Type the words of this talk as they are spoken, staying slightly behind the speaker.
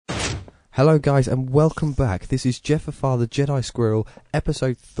Hello guys and welcome back. This is Jefferfar the Jedi Squirrel,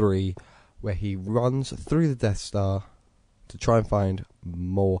 episode 3, where he runs through the Death Star to try and find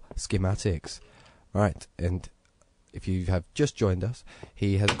more schematics. Right, and if you have just joined us,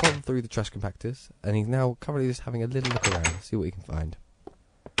 he has gone through the trash compactors and he's now currently just having a little look around, see what he can find.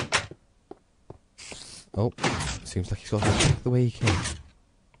 Oh, seems like he's got to check the way he came.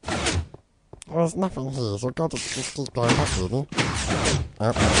 There's nothing here, so God, just keep going back, really.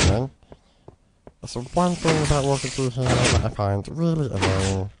 Okay. That's one thing about walking through here that I find really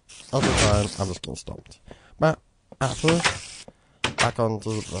annoying. Every time, I'm just getting stopped. But, actually, back on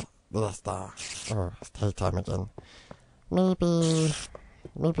to the Star. Oh, it's daytime again. Maybe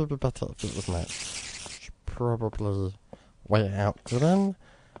it'd be better if it was night. Should probably wait out till then.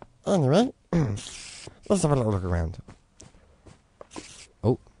 Anyway, let's have a little look around.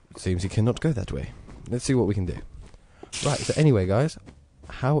 Oh, it seems he cannot go that way. Let's see what we can do. Right, so anyway guys,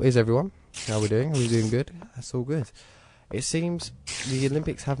 how is everyone? How are we doing? Are we doing good? That's all good. It seems the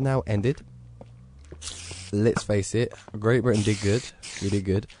Olympics have now ended. Let's face it, Great Britain did good. We did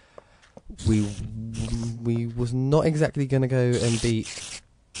good. We was not exactly going to go and beat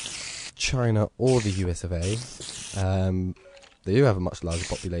China or the US of A. They do have a much larger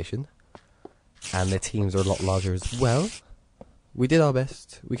population, and their teams are a lot larger as well. We did our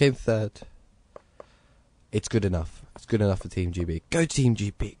best. We came third. It's good enough. It's good enough for Team GB. Go Team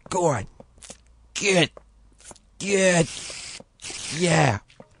GB. Go on. Good. Good. Yeah.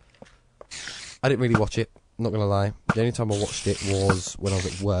 I didn't really watch it, not going to lie. The only time I watched it was when I was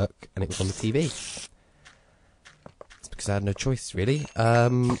at work and it was on the TV. It's because I had no choice, really.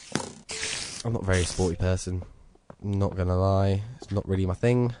 I'm not a very sporty person. Not going to lie. It's not really my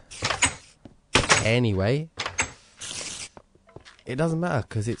thing. Anyway, it doesn't matter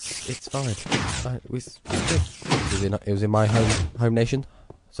because it's fine. It was good. It was in my home nation,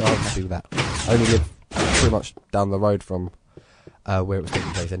 so I'm happy with that. I only live pretty much down the road from where it was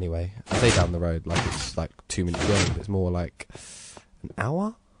taking place anyway. I say down the road like it's like 2 minutes away, but it's more like an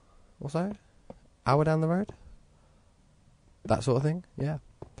hour or so. Hour down the road. That sort of thing, yeah.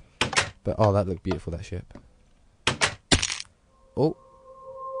 But oh, that looked beautiful, that ship. Oh.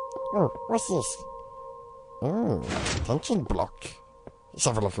 Oh, what's this? Oh, detention block. Let's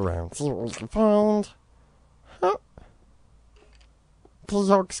have a look around, see what we can find. Huh?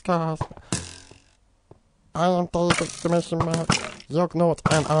 Yogscast. I am Dave exclamation mark. Yognort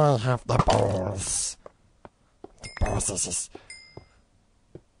and I have the balls. The balls.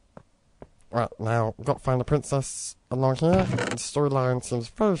 Right, now, we've got to find the princess along here. The storyline seems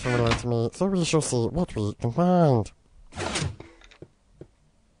very familiar to me, so we shall see what we can find.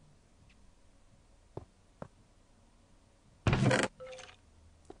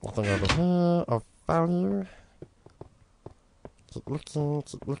 Nothing over here of value. Keep looking,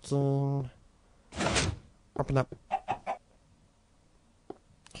 keep looking. Open up.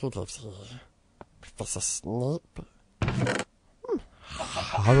 Who lives here? Professor Snape?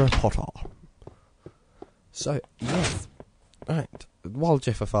 Harry Potter. So, yes. Right. While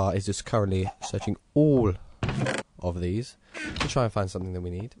Jefferfar is just currently searching all of these to try and find something that we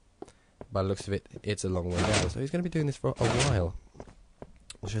need. By the looks of it, it's a long way down. So he's going to be doing this for a while.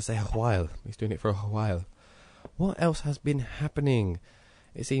 Or should I say a while? He's doing it for a while. What else has been happening?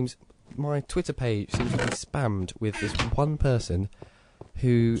 It seems my Twitter page seems to be spammed with this one person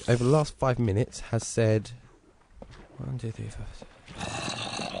who, over the last 5 minutes, has said 1, 2, 3, 4,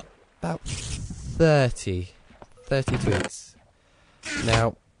 about 30 tweets.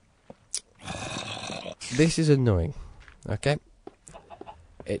 Now, this is annoying. Okay,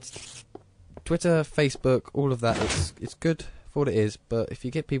 it's Twitter, Facebook, all of that. It's good for what it is, but if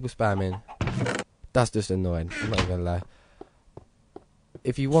you get people spamming, that's just annoying. I'm not even gonna lie.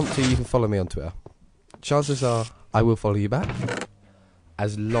 If you want to, you can follow me on Twitter. Chances are I will follow you back,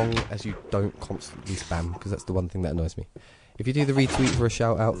 as long as you don't constantly spam, because that's the one thing that annoys me. If you do the retweet for a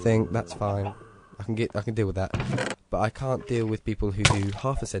shout out thing, that's fine. I can deal with that. But I can't deal with people who do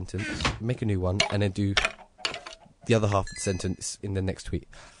half a sentence, make a new one, and then do the other half of the sentence in the next tweet.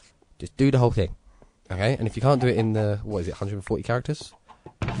 Just do the whole thing. Okay? And if you can't do it in the, 140 characters?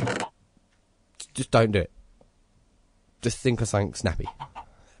 Just don't do it. Just think of something snappy.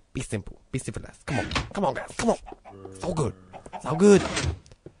 Be simple. Be civilized. Come on, guys. Come on. It's all good. It's all good.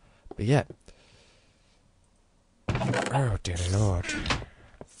 But yeah. Oh, dear Lord.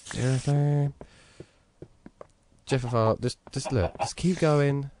 Seriously? Jefferfar, just look. Just keep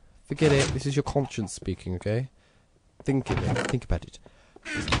going. Forget it. This is your conscience speaking, okay? Think of it. Think about it.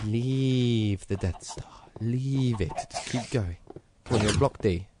 Just leave the Death Star. Leave it. Just keep going. Come on, you're block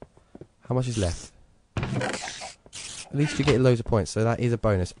D. How much is left? At least you're getting loads of points, so that is a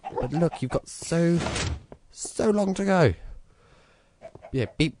bonus. But look, you've got so long to go. Yeah,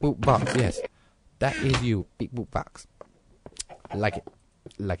 beep boop box, yes. That is you, beep boop box. Like it.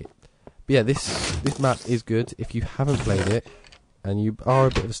 But yeah, this map is good. If you haven't played it, and you are a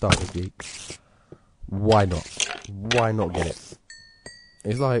bit of a Star Wars geek, why not? Why not get it?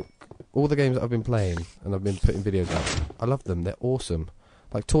 It's like all the games that I've been playing and I've been putting videos out. I love them. They're awesome.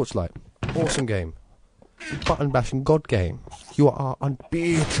 Like Torchlight, awesome game. Button bashing god game. You are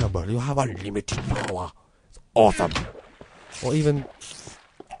unbeatable. You have unlimited power. It's awesome. Or even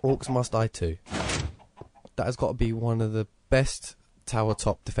Orcs Must Die 2. That has got to be one of the best tower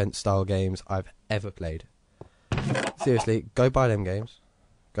top defense style games I've ever played. Seriously, go buy them games.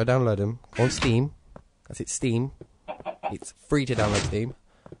 Go download them on Steam. That's it, Steam. It's free to download Steam.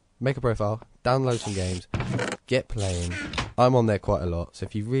 Make a profile, download some games, get playing. I'm on there quite a lot, so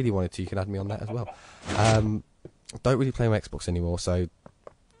if you really wanted to, you can add me on that as well. Don't really play my Xbox anymore, so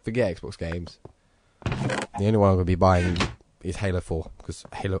forget Xbox games. The only one I'm going to be buying is Halo 4, because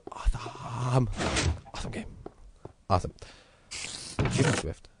Halo... Awesome game. Awesome. Jimmy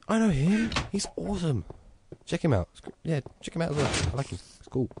Swift. I know him. He's awesome. Check him out. Yeah, check him out as well. I like him. It's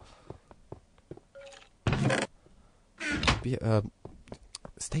cool. But yeah,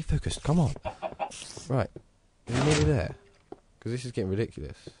 stay focused. Come on. Right. Are you nearly there? Because this is getting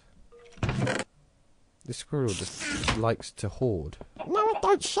ridiculous. This squirrel just likes to hoard. No,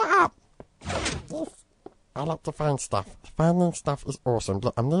 don't shut up! I like to find stuff. Finding stuff is awesome.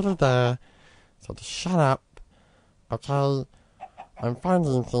 Look, I'm nearly there. So just shut up. Okay? I'm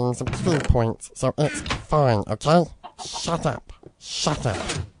finding things, I'm getting points, so it's fine, okay? Shut up. Shut up.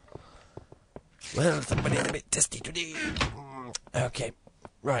 Well, somebody's a bit testy today. Okay.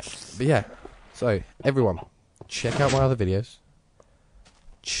 Right. But yeah. So, everyone, check out my other videos.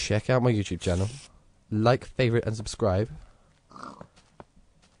 Check out my YouTube channel. Like, favourite and subscribe.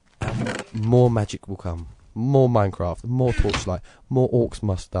 And more magic will come. More Minecraft, more Torchlight, more Orcs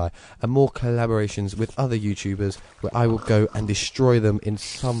Must Die, and more collaborations with other YouTubers where I will go and destroy them in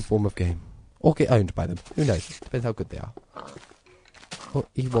some form of game. Or get owned by them. Who knows? Depends how good they are. Or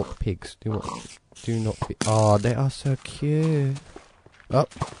Ewok pigs. Do not be... Oh, they are so cute. Oh.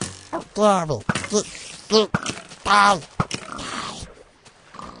 Die.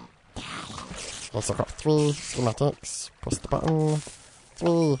 Also got 3 schematics. Press the button.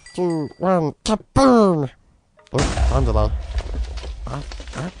 3, 2, 1, kaboom! Oh, time delay.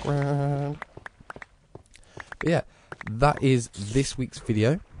 Background. But yeah, that is this week's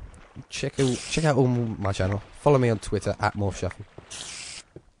video. Check out all my channel. Follow me on Twitter @MorphShuffle.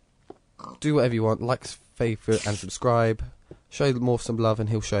 Do whatever you want. Like, favourite, and subscribe. Show Morph some love, and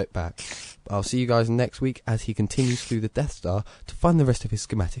he'll show it back. But I'll see you guys next week as he continues through the Death Star to find the rest of his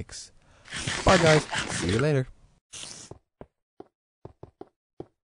schematics. Bye, guys. See you later.